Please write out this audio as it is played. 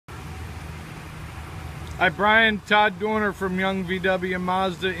Hi Brian, Todd Dorner from Young VW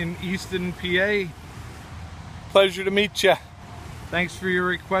Mazda in Easton, PA. Pleasure to meet you. Thanks for your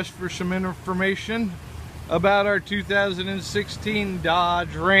request for some information about our 2016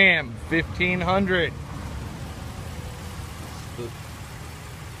 Dodge Ram 1500. The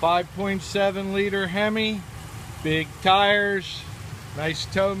 5.7 liter Hemi, big tires, nice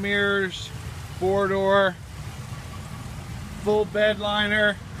tow mirrors, 4-door, full bed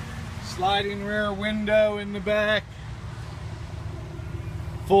liner, sliding rear window in the back,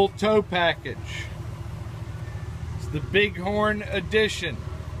 full tow package. It's the Bighorn Edition.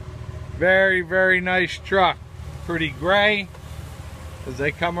 Very, very nice truck. Pretty gray. As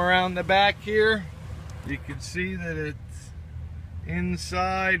I come around the back here, you can see that it's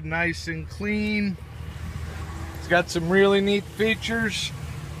inside nice and clean. It's got some really neat features.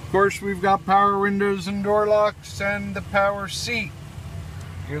 Of course, we've got power windows and door locks and the power seat.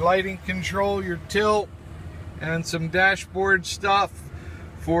 Your lighting control, your tilt, and some dashboard stuff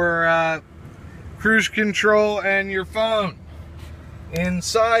for cruise control and your phone.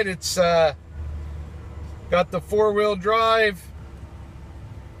 Inside, it's got the 4-wheel drive,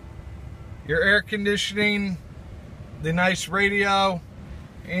 your air conditioning, the nice radio,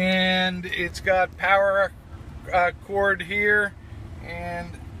 and it's got power cord here, and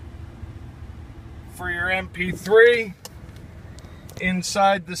for your MP3.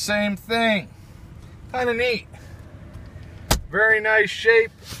 Inside, the same thing. Kind of neat. Very nice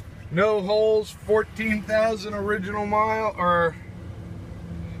shape. No holes. 14,000 original mile, or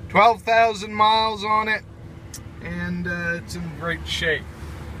 12,000 miles on it, and it's in great shape.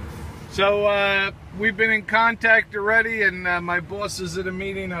 So we've been in contact already, and my boss is at a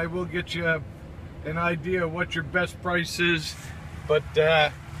meeting. I will get you an idea of what your best price is, but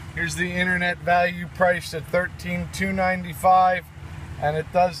here's the internet value price at $13,295. And it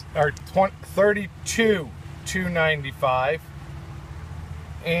does, or $32,295,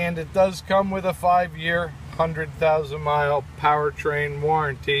 and it does come with a 5-year, 100,000-mile powertrain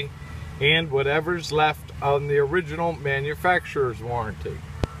warranty, and whatever's left on the original manufacturer's warranty.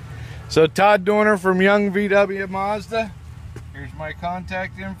 So Todd Dorner from Young VW Mazda. Here's my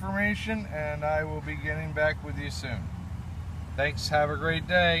contact information, and I will be getting back with you soon. Thanks. Have a great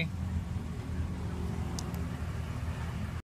day.